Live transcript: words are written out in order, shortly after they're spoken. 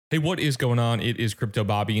Hey, what is going on? It is Crypto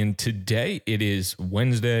Bobby, and today it is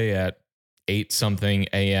Wednesday at 8 something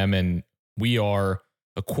a.m. And we are,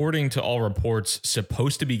 according to all reports,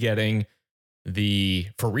 supposed to be getting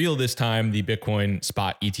for real this time, the Bitcoin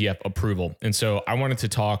spot ETF approval. And so I wanted to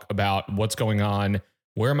talk about what's going on,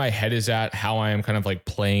 where my head is at, how I am kind of like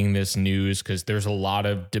playing this news, because there's a lot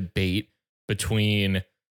of debate between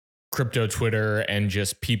crypto Twitter and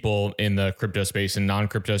just people in the crypto space and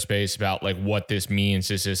non-crypto space about like what this means.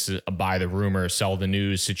 Is this a buy the rumor, sell the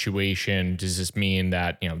news situation? Does this mean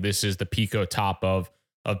that, this is the Pico top of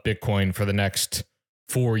Bitcoin for the next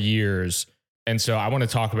 4 years? And so I want to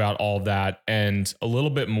talk about all of that and a little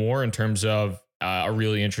bit more in terms of a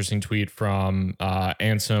really interesting tweet from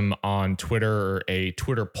Ansem on Twitter, or a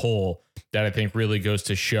Twitter poll that I think really goes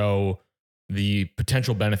to show the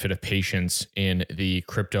potential benefit of patience in the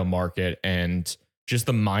crypto market and just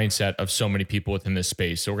the mindset of so many people within this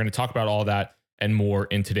space. So we're going to talk about all that and more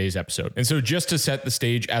in today's episode. And so just to set the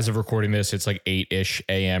stage, as of recording this, it's like 8-ish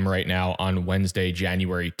a.m. right now on Wednesday,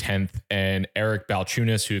 January 10th. And Eric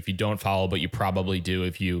Balchunas, who if you don't follow, but you probably do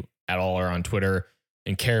if you at all are on Twitter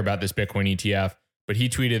and care about this Bitcoin ETF, but he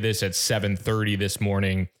tweeted this at 7:30 this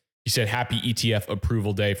morning. He said, "Happy ETF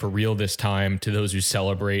approval day for real this time to those who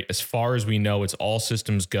celebrate. As far as we know, it's all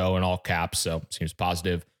systems go," in all caps, so seems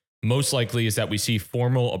positive. "Most likely is that we see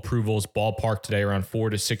formal approvals ballpark today around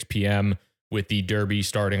 4 to 6 p.m. with the Derby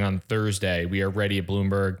starting on Thursday. We are ready at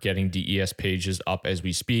Bloomberg, getting DES pages up as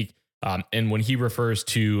we speak." And when he refers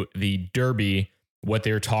to the Derby, what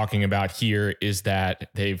they're talking about here is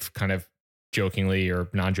that they've kind of jokingly or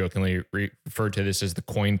non-jokingly referred to this as the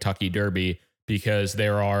Cointucky Derby, because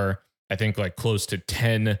there are, I think, like close to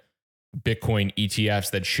 10 Bitcoin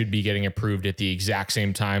ETFs that should be getting approved at the exact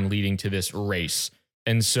same time, leading to this race.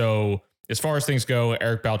 And so as far as things go,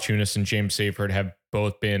 Eric Balchunas and James Seyfert have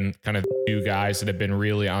both been kind of two guys that have been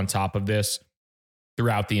really on top of this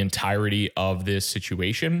throughout the entirety of this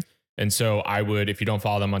situation. And so I would, if you don't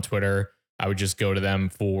follow them on Twitter, I would just go to them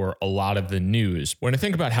for a lot of the news. When I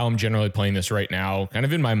think about how I'm generally playing this right now, kind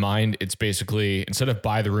of in my mind, it's basically, instead of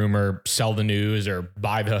buy the rumor, sell the news, or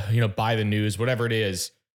buy the news, whatever it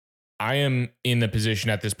is, I am in the position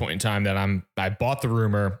at this point in time that I bought the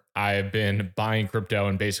rumor. I've been buying crypto,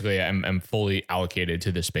 and basically I'm fully allocated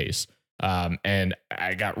to this space. And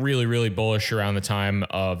I got really, really bullish around the time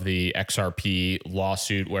of the XRP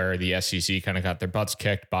lawsuit, where the SEC kind of got their butts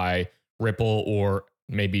kicked by Ripple, or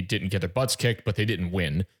maybe didn't get their butts kicked, but they didn't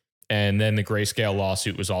win. And then the Grayscale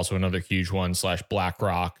lawsuit was also another huge one, /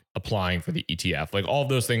 BlackRock applying for the ETF. Like, all of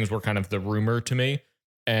those things were kind of the rumor to me.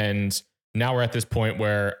 And now we're at this point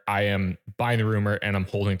where I am buying the rumor and I'm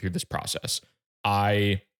holding through this process.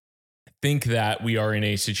 I think that we are in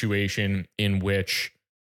a situation in which,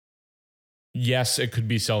 yes, it could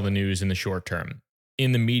be sell the news in the short term.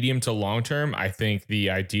 In the medium to long term, I think the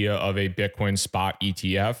idea of a Bitcoin spot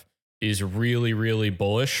ETF is really, really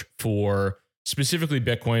bullish for specifically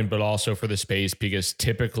Bitcoin, but also for the space, because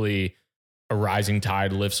typically a rising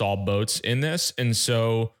tide lifts all boats in this. And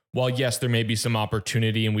so while, yes, there may be some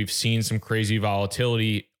opportunity, and we've seen some crazy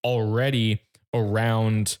volatility already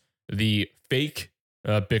around the fake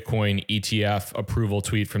Bitcoin ETF approval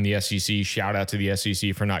tweet from the SEC. Shout out to the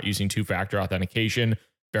SEC for not using two-factor authentication.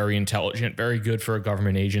 Very intelligent, very good for a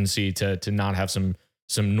government agency to not have some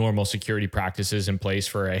normal security practices in place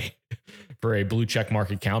for a blue check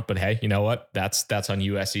mark account. But hey, you know what? That's on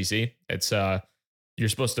you, SEC. It's you're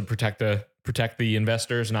supposed to protect the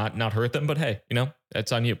investors, not hurt them. But hey,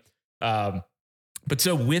 that's on you. But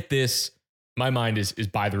so with this, my mind is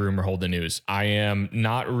buy the rumor, hold the news. I am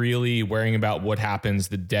not really worrying about what happens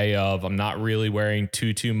the day of. I'm not really worrying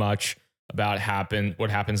too much about what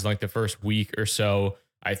happens like the first week or so.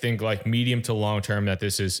 I think like medium to long term that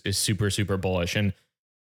this is super, super bullish. And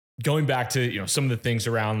going back to some of the things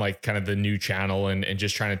around like kind of the new channel and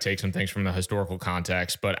just trying to take some things from the historical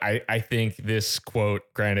context. But I think this quote,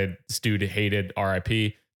 granted, this dude hated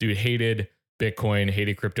RIP, dude hated Bitcoin,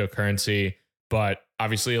 hated cryptocurrency, but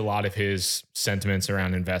obviously a lot of his sentiments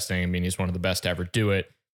around investing, I mean, he's one of the best to ever do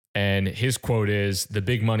it. And his quote is, "The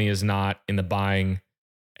big money is not in the buying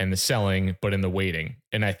and the selling, but in the waiting."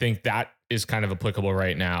 And I think that is kind of applicable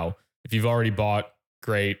right now. If you've already bought,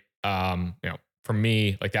 great. For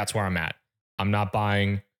me, like, that's where I'm at. I'm not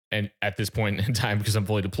buying and at this point in time because I'm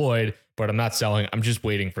fully deployed, but I'm not selling. I'm just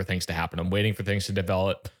waiting for things to happen. I'm waiting for things to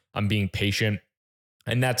develop. I'm being patient.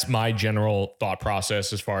 And that's my general thought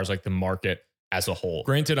process as far as like the market as a whole.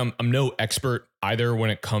 Granted, I'm no expert either when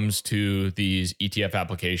it comes to these ETF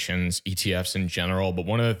applications, ETFs in general, but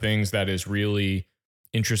one of the things that is really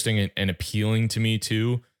interesting and appealing to me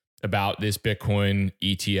too about this Bitcoin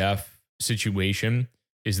ETF situation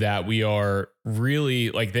is that we are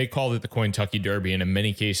really, like, they called it the Kentucky Derby, and in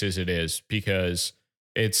many cases it is, because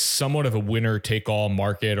it's somewhat of a winner take all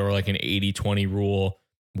market, or like an 80-20 rule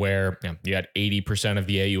where you got 80% of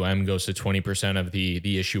the AUM goes to 20% of the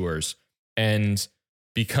issuers. And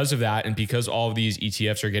because of that, and because all of these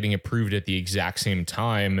ETFs are getting approved at the exact same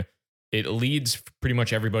time, it leads pretty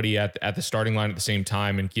much everybody at the starting line at the same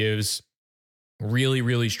time, and gives really,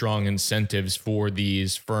 really strong incentives for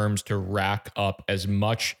these firms to rack up as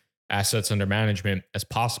much assets under management as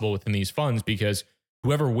possible within these funds, because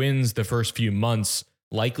whoever wins the first few months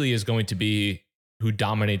likely is going to be who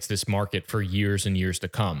dominates this market for years and years to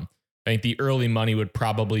come. I think the early money would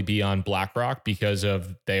probably be on BlackRock, because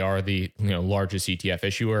of they are the largest ETF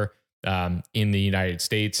issuer in the United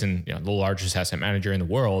States, and the largest asset manager in the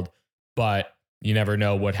world. But you never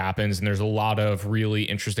know what happens, and there's a lot of really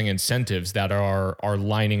interesting incentives that are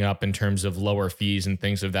lining up in terms of lower fees and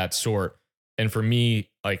things of that sort. And for me,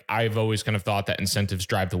 like, I've always kind of thought that incentives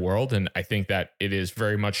drive the world, and I think that it is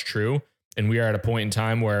very much true. And we are at a point in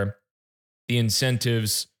time where the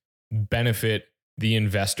incentives benefit the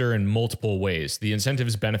investor in multiple ways. The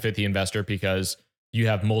incentives benefit the investor because you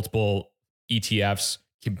have multiple ETFs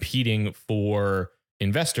competing for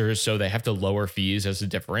investors, so they have to lower fees as a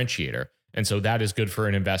differentiator. And so that is good for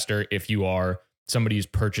an investor if you are somebody who's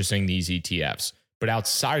purchasing these ETFs. But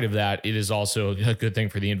outside of that, it is also a good thing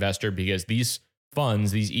for the investor, because these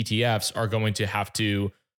funds, these ETFs, are going to have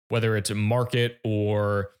to, whether it's a market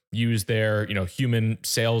or use their human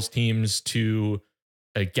sales teams to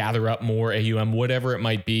gather up more AUM, whatever it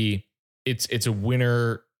might be. It's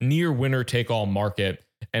a near winner take all market,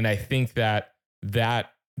 and I think that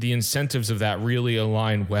the incentives of that really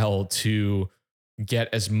align well to get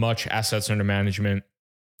as much assets under management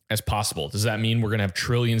as possible. Does that mean we're going to have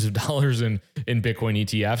trillions of dollars in Bitcoin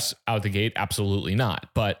ETFs out the gate? Absolutely not.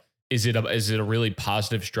 But is it a really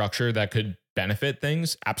positive structure that could benefit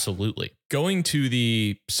things? Absolutely. Going to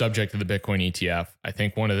the subject of the Bitcoin ETF, I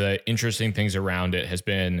think one of the interesting things around it has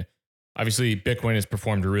been, obviously, Bitcoin has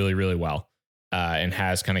performed really, really well, and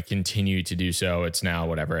has kind of continued to do so. It's now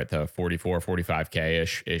whatever at the 44,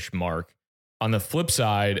 45K ish mark. On the flip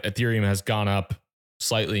side, Ethereum has gone up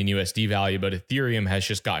slightly in USD value, but Ethereum has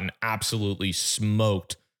just gotten absolutely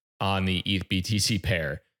smoked on the ETH BTC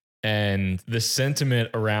pair. And the sentiment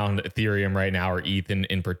around Ethereum right now, or ETH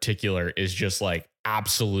in particular, is just like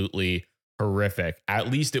absolutely horrific. At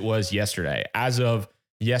least it was yesterday. As of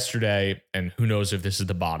yesterday, and who knows if this is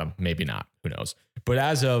the bottom, maybe not, who knows. But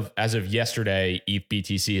as of yesterday, ETH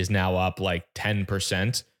BTC is now up like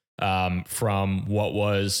 10%, from what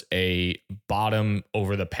was a bottom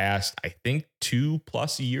over the past, I think,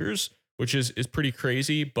 2+ years, which is pretty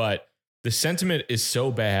crazy. But the sentiment is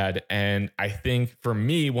so bad. And I think for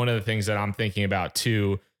me, one of the things that I'm thinking about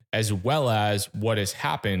too, as well as what has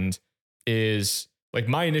happened, is like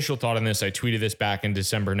my initial thought on this. I tweeted this back in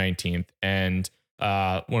December 19th, and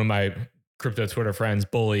one of my crypto Twitter friends,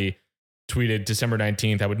 Bully, tweeted December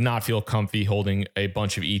 19th, I would not feel comfy holding a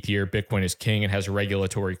bunch of ETH here. Bitcoin is king. It has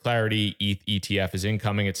regulatory clarity. ETH ETF is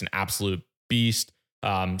incoming. It's an absolute beast.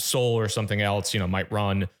 Sol or something else, might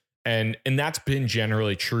run. And that's been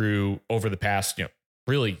generally true over the past,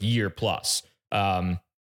 really year plus.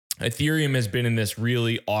 Ethereum has been in this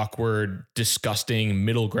really awkward, disgusting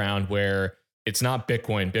middle ground where it's not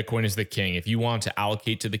Bitcoin. Bitcoin is the king. If you want to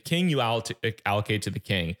allocate to the king, you allocate to the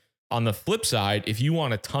king. On the flip side, if you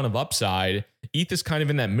want a ton of upside, ETH is kind of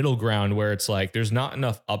in that middle ground where it's like there's not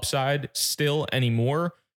enough upside still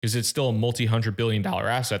anymore, because it's still a multi-$100 billion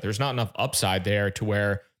asset. There's not enough upside there to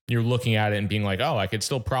where you're looking at it and being like, oh, I could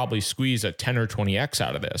still probably squeeze a 10 or 20x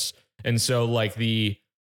out of this. And so like the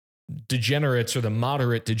degenerates or the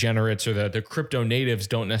moderate degenerates or the crypto natives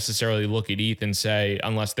don't necessarily look at ETH and say,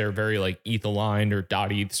 unless they're very like ETH aligned or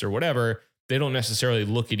 .ETHs or whatever, they don't necessarily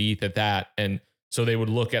look at ETH at that. And so they would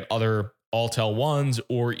look at other Altel ones,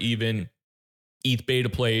 or even ETH beta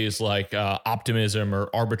plays like Optimism or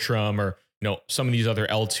Arbitrum, or some of these other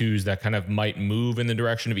L2s that kind of might move in the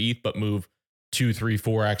direction of ETH, but move 2, 3,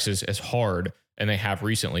 4x as hard, and they have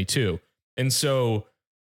recently too. And so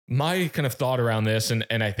my kind of thought around this, and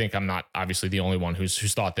I think I'm not obviously the only one who's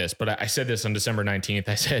thought this, but I said this on December 19th.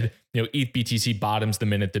 I said, ETH BTC bottoms the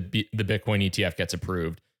minute the Bitcoin ETF gets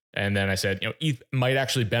approved. And then I said, ETH might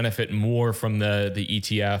actually benefit more from the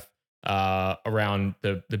ETF around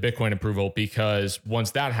the Bitcoin approval, because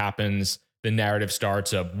once that happens, the narrative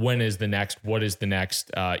starts of what is the next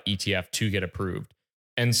ETF to get approved.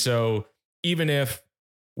 And so even if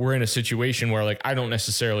we're in a situation where like I don't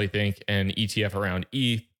necessarily think an ETF around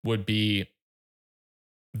ETH would be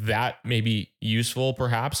that maybe useful,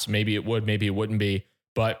 perhaps maybe it would, maybe it wouldn't be,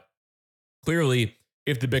 but clearly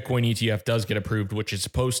if the Bitcoin ETF does get approved, which it's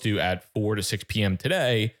supposed to at 4 to 6 p.m.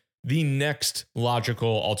 today, the next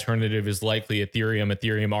logical alternative is likely Ethereum.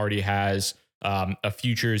 Ethereum already has a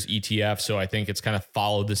futures ETF. So I think it's kind of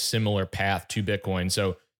followed the similar path to Bitcoin.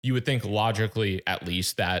 So you would think logically, at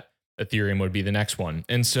least, that Ethereum would be the next one.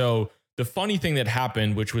 And so the funny thing that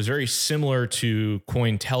happened, which was very similar to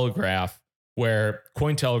Cointelegraph, where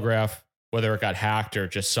Cointelegraph, whether it got hacked or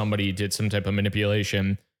just somebody did some type of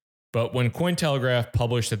manipulation, but when Cointelegraph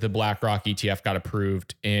published that the BlackRock ETF got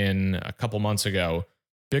approved in a couple months ago,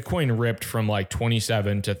 Bitcoin ripped from like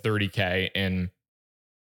 27 to 30K in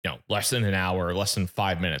less than an hour, less than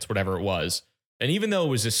 5 minutes, whatever it was. And even though it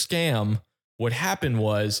was a scam, what happened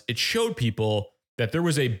was it showed people that there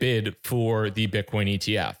was a bid for the Bitcoin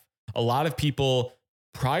ETF. A lot of people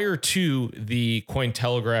prior to the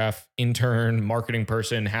Cointelegraph intern, marketing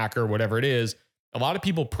person, hacker, whatever it is, a lot of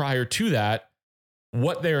people prior to that,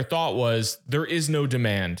 what their thought was, there is no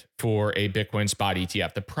demand for a Bitcoin spot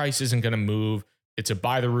ETF. The price isn't going to move. It's a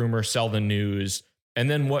buy the rumor, sell the news. And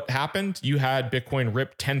then what happened? You had Bitcoin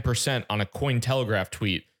rip 10% on a Cointelegraph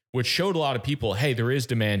tweet, which showed a lot of people, hey, there is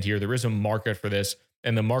demand here. There is a market for this.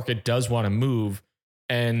 And the market does want to move.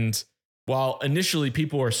 And while initially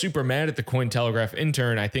people were super mad at the Cointelegraph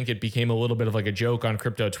intern, I think it became a little bit of like a joke on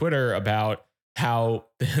crypto Twitter about how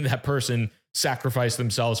that person sacrificed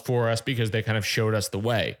themselves for us because they kind of showed us the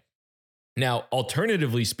way. Now,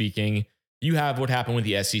 alternatively speaking, you have what happened with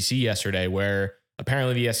the SEC yesterday, where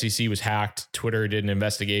apparently the SEC was hacked. Twitter did an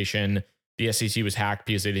investigation. The SEC was hacked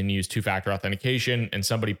because they didn't use two-factor authentication, and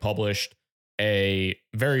somebody published a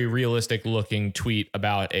very realistic looking tweet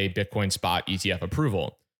about a Bitcoin spot ETF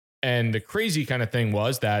approval. And the crazy kind of thing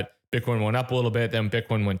was that Bitcoin went up a little bit, then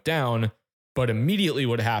Bitcoin went down, but immediately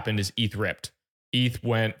what happened is ETH ripped. ETH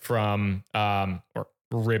went from or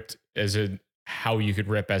ripped as how you could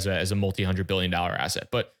rip as a multi-$100 billion asset.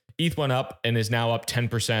 But ETH went up and is now up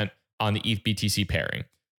 10% on the ETH BTC pairing.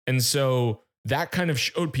 And so that kind of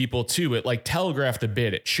showed people too, it like telegraphed a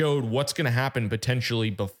bit. It showed what's going to happen potentially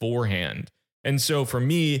beforehand. And so for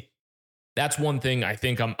me, that's one thing I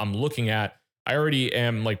think I'm looking at. I already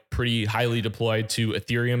am like pretty highly deployed to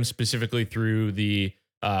Ethereum, specifically through the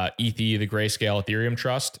ETH, the Grayscale Ethereum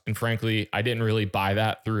Trust. And frankly, I didn't really buy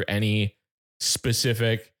that through any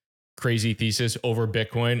specific crazy thesis over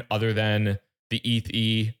Bitcoin, other than the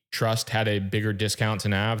ETH Trust had a bigger discount to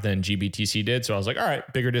NAV than GBTC did. So I was like, all right,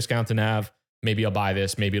 bigger discount to NAV. Maybe I'll buy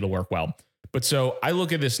this. Maybe it'll work well. But so I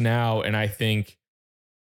look at this now and I think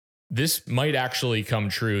this might actually come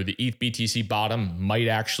true. The ETH BTC bottom might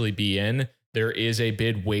actually be in. There is a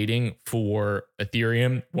bid waiting for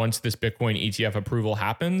Ethereum once this Bitcoin ETF approval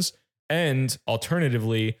happens. And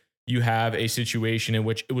alternatively, you have a situation in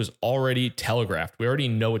which it was already telegraphed. We already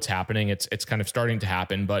know it's happening. It's kind of starting to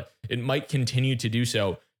happen, but it might continue to do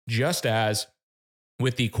so, just as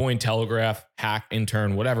with the Cointelegraph hack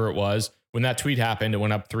intern, whatever it was. When that tweet happened, it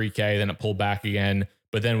went up 3K, then it pulled back again.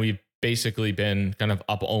 But then we've basically been kind of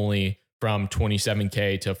up only from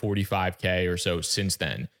 27K to 45K or so since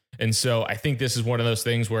then. And so I think this is one of those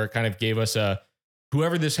things where it kind of gave us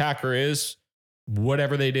whoever this hacker is,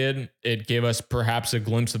 whatever they did, it gave us perhaps a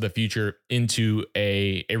glimpse of the future into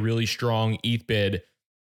a really strong ETH bid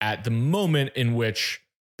at the moment in which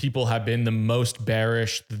people have been the most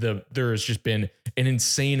bearish. There has just been an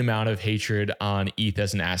insane amount of hatred on ETH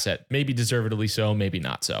as an asset, maybe deservedly so, maybe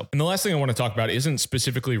not so. And the last thing I want to talk about isn't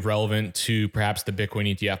specifically relevant to perhaps the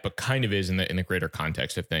Bitcoin ETF, but kind of is in the greater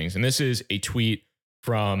context of things. And this is a tweet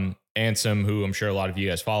from Ansem, who I'm sure a lot of you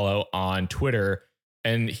guys follow on Twitter.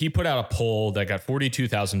 And he put out a poll that got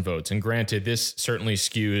 42,000 votes. And granted, this certainly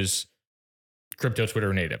skews crypto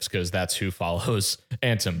Twitter natives because that's who follows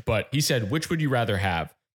Ansem. But he said, which would you rather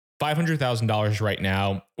have? $500,000 right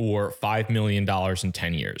now or $5 million in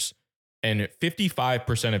 10 years? And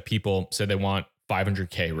 55% of people said they want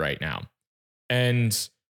 500K right now. And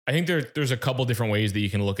I think there's a couple different ways that you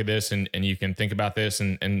can look at this and you can think about this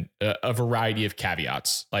and a variety of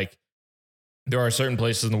caveats. Like there are certain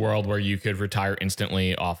places in the world where you could retire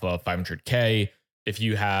instantly off of 500K. If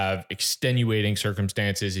you have extenuating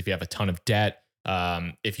circumstances, if you have a ton of debt,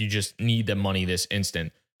 if you just need the money this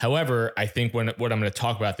instant. However, I think what I'm going to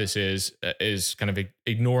talk about this is kind of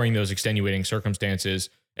ignoring those extenuating circumstances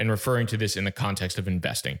and referring to this in the context of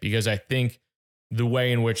investing, because I think the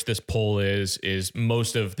way in which this poll is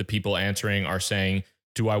most of the people answering are saying,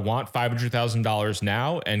 do I want $500,000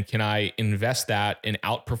 now? And can I invest that and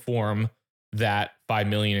outperform that 5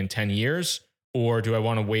 million in 10 years? Or do I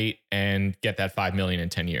want to wait and get that 5 million in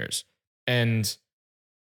 10 years? And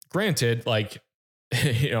granted, like,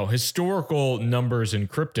 historical numbers in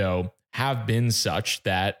crypto have been such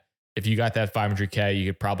that if you got that 500K, you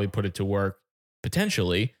could probably put it to work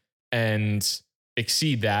potentially and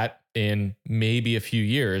exceed that in maybe a few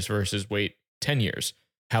years versus wait 10 years.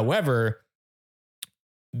 However,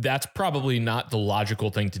 that's probably not the logical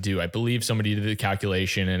thing to do. I believe somebody did the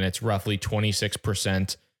calculation and it's roughly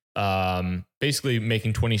 26%, basically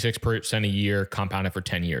making 26% a year compounded for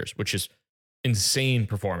 10 years, which is insane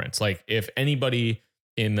performance. Like if anybody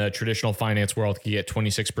in the traditional finance world could get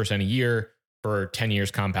 26% a year for 10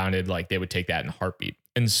 years compounded, like they would take that in a heartbeat.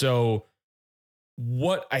 And so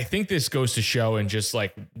what I think this goes to show, and just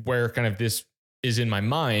like where kind of this is in my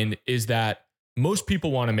mind, is that most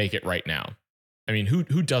people want to make it right now. I mean, who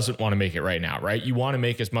doesn't want to make it right now, right? You want to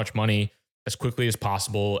make as much money as quickly as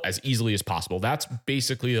possible, as easily as possible. That's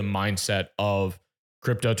basically the mindset of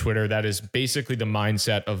crypto Twitter. That is basically the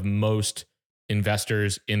mindset of most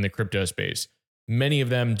investors in the crypto space. Many of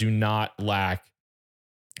them do not lack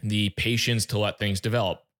the patience to let things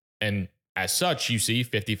develop. And as such, you see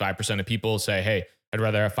 55% of people say, hey, I'd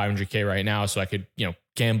rather have 500K right now so I could,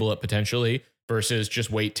 gamble it potentially, versus just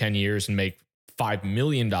wait 10 years and make $5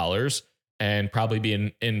 million and probably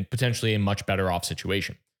be in potentially a much better off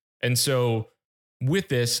situation. And so with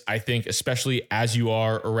this, I think, especially as you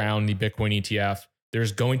are around the Bitcoin ETF,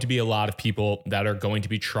 there's going to be a lot of people that are going to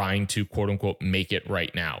be trying to quote unquote make it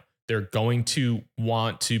right now. They're going to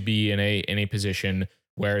want to be in a position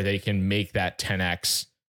where they can make that 10x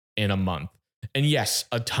in a month. And yes,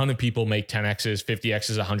 a ton of people make 10x's,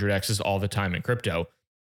 50x's, 100x's all the time in crypto.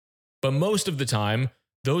 But most of the time,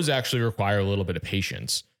 those actually require a little bit of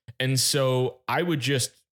patience. And so I would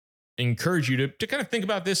just encourage you to kind of think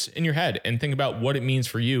about this in your head and think about what it means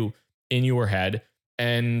for you in your head.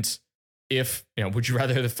 And if, would you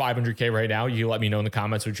rather have the 500K right now? You let me know in the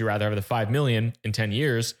comments. Would you rather have the 5 million in 10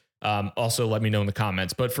 years? Also, let me know in the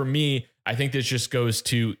comments. But for me, I think this just goes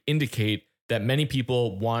to indicate that many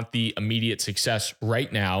people want the immediate success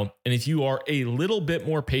right now. And if you are a little bit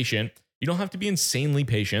more patient, you don't have to be insanely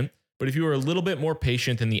patient, but if you are a little bit more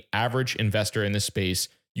patient than the average investor in this space,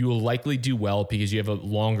 you will likely do well because you have a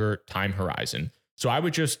longer time horizon. So I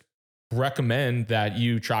would just recommend that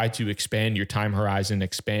you try to expand your time horizon,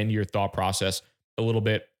 expand your thought process a little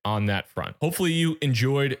bit on that front. Hopefully you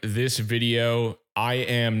enjoyed this video. I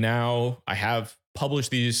have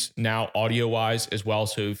published these now audio wise as well.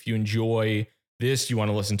 So if you enjoy this, you want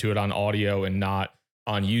to listen to it on audio and not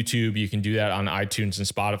on YouTube, you can do that on iTunes and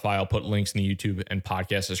Spotify. I'll put links in the YouTube and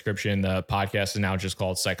podcast description. The podcast is now just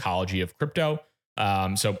called Psychology of Crypto.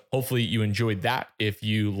 So hopefully you enjoyed that if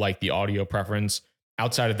you like the audio preference.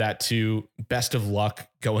 Outside of that too, best of luck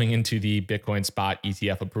going into the Bitcoin spot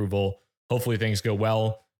ETF approval. Hopefully things go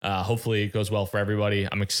well. Hopefully it goes well for everybody.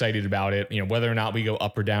 I'm excited about it. Whether or not we go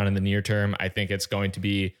up or down in the near term, I think it's going to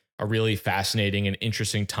be a really fascinating and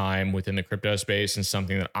interesting time within the crypto space and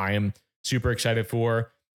something that I am super excited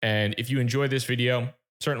for. And if you enjoyed this video,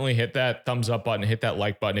 certainly hit that thumbs up button, hit that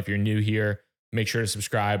like button. If you're new here, make sure to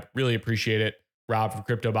subscribe. Really appreciate it. Rob from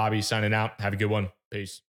Crypto Bobby signing out. Have a good one. Peace.